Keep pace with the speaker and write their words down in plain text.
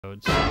The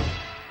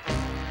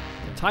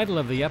title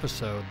of the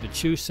episode, The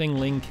Chu Sing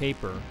Ling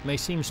Caper, may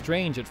seem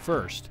strange at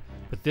first,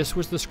 but this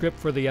was the script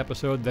for the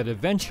episode that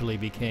eventually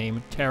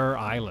became Terror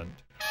Island.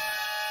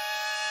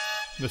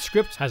 The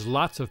script has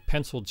lots of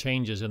penciled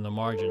changes in the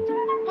margin.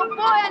 But boy,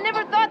 I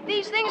never thought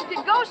these things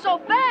could go so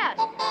fast!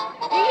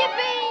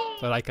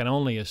 Yippee! That I can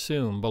only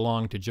assume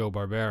belong to Joe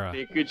Barbera.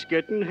 Think it's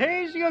getting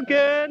hazy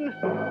again.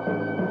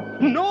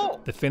 No!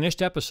 The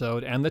finished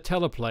episode and the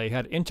teleplay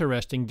had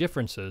interesting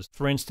differences.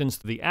 For instance,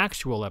 the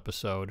actual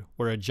episode,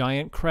 where a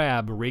giant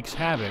crab wreaks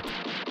havoc,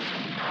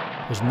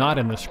 was not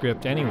in the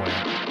script anyway.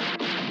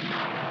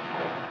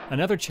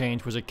 Another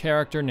change was a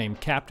character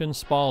named Captain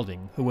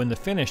Spaulding, who in the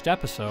finished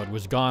episode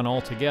was gone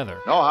altogether.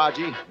 No,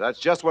 Haji, that's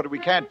just what we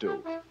can't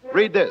do.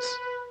 Read this.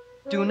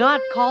 Do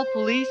not call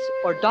police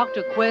or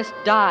Dr. Quest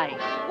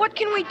die. What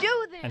can we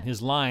do then? And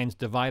his lines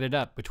divided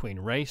up between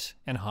Race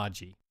and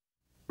Haji.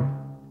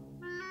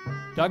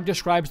 Doug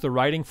describes the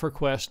writing for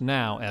Quest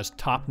now as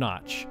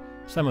top-notch,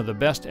 some of the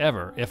best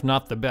ever, if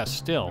not the best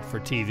still,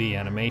 for TV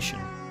animation.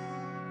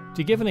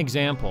 To give an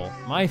example,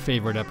 my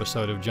favorite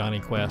episode of Jonny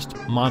Quest,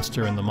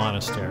 Monster in the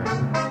Monastery.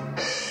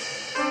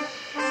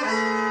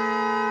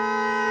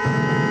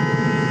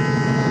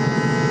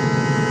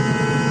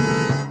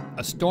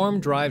 A storm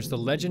drives the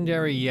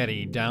legendary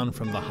Yeti down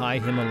from the high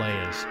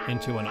Himalayas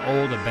into an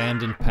old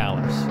abandoned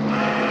palace.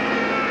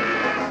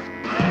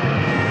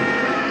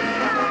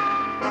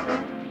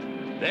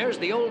 There's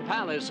the old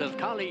palace of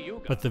Kali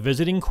Yuga. But the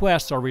visiting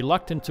Quests are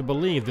reluctant to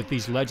believe that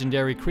these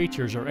legendary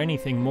creatures are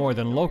anything more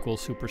than local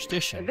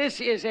superstition. This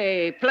is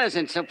a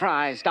pleasant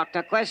surprise,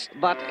 Dr. Quest,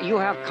 but you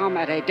have come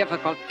at a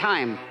difficult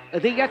time. The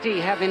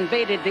Yeti have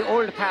invaded the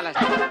old palace.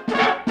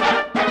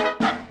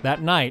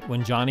 That night,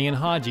 when Jonny and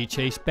Haji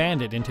chase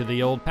Bandit into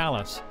the old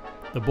palace,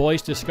 the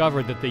boys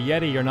discovered that the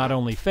Yeti are not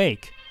only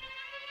fake,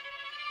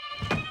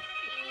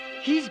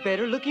 He's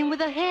better looking with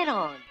a head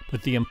on.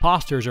 but the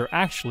imposters are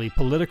actually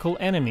political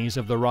enemies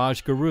of the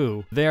Raj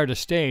Guru, there to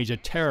stage a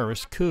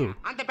terrorist coup.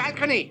 On the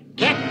balcony!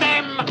 Get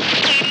them!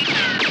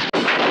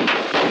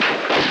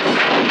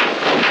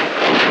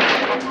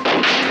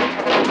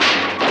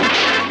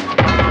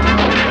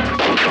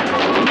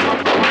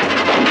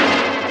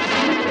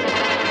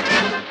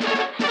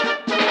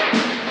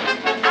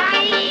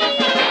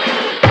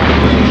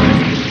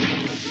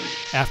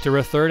 After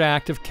a third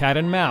act of cat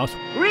and mouse,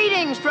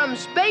 Greetings from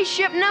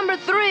spaceship number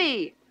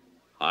 3!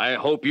 I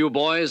hope you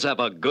boys have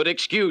a good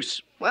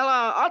excuse. Well,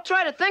 I'll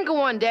try to think of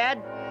one,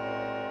 Dad.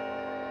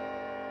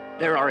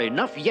 There are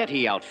enough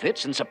Yeti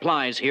outfits and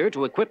supplies here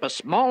to equip a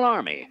small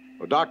army.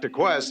 Well, Dr.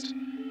 Quest,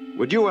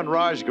 would you and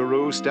Raj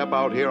Guru step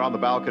out here on the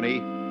balcony?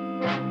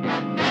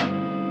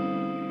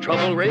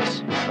 Trouble,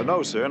 Race?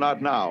 No, sir,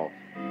 not now.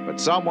 But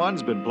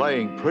someone's been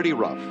playing pretty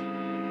rough.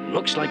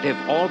 Looks like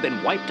they've all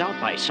been wiped out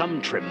by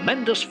some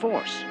tremendous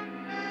force.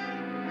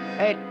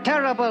 A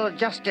terrible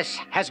justice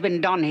has been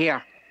done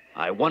here.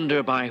 I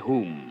wonder by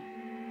whom.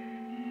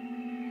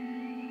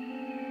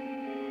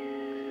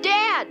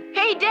 Dad!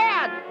 Hey,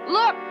 Dad!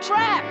 Look,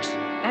 tracks!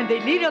 And they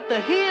lead up the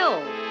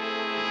hill.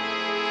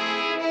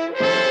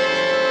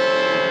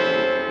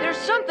 There's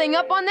something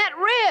up on that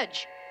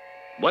ridge!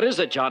 What is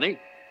it, Jonny?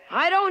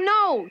 I don't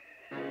know.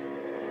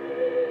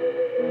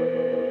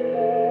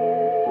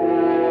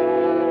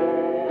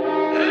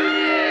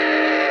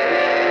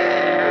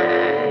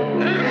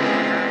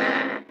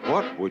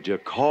 What would you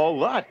call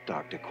that,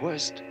 Dr.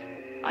 Quest?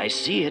 I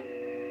see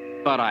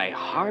it, but I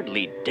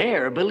hardly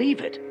dare believe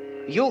it.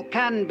 You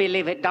can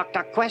believe it,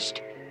 Dr.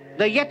 Quest.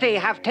 The Yeti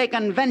have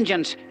taken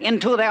vengeance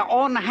into their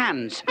own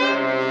hands.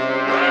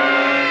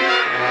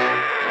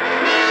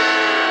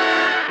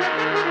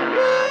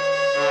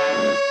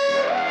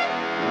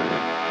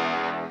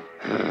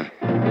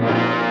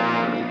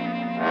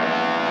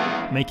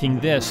 making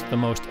this the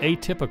most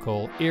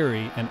atypical,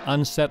 eerie, and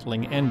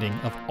unsettling ending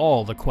of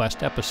all the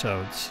Quest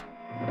episodes.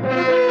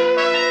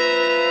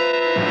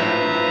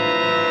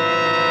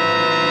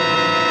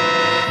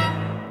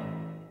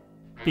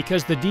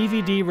 Because the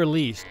DVD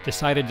release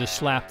decided to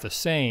slap the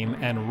same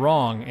and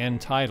wrong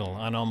end title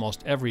on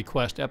almost every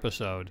Quest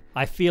episode,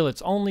 I feel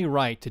it's only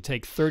right to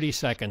take 30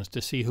 seconds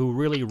to see who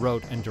really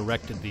wrote and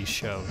directed these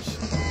shows.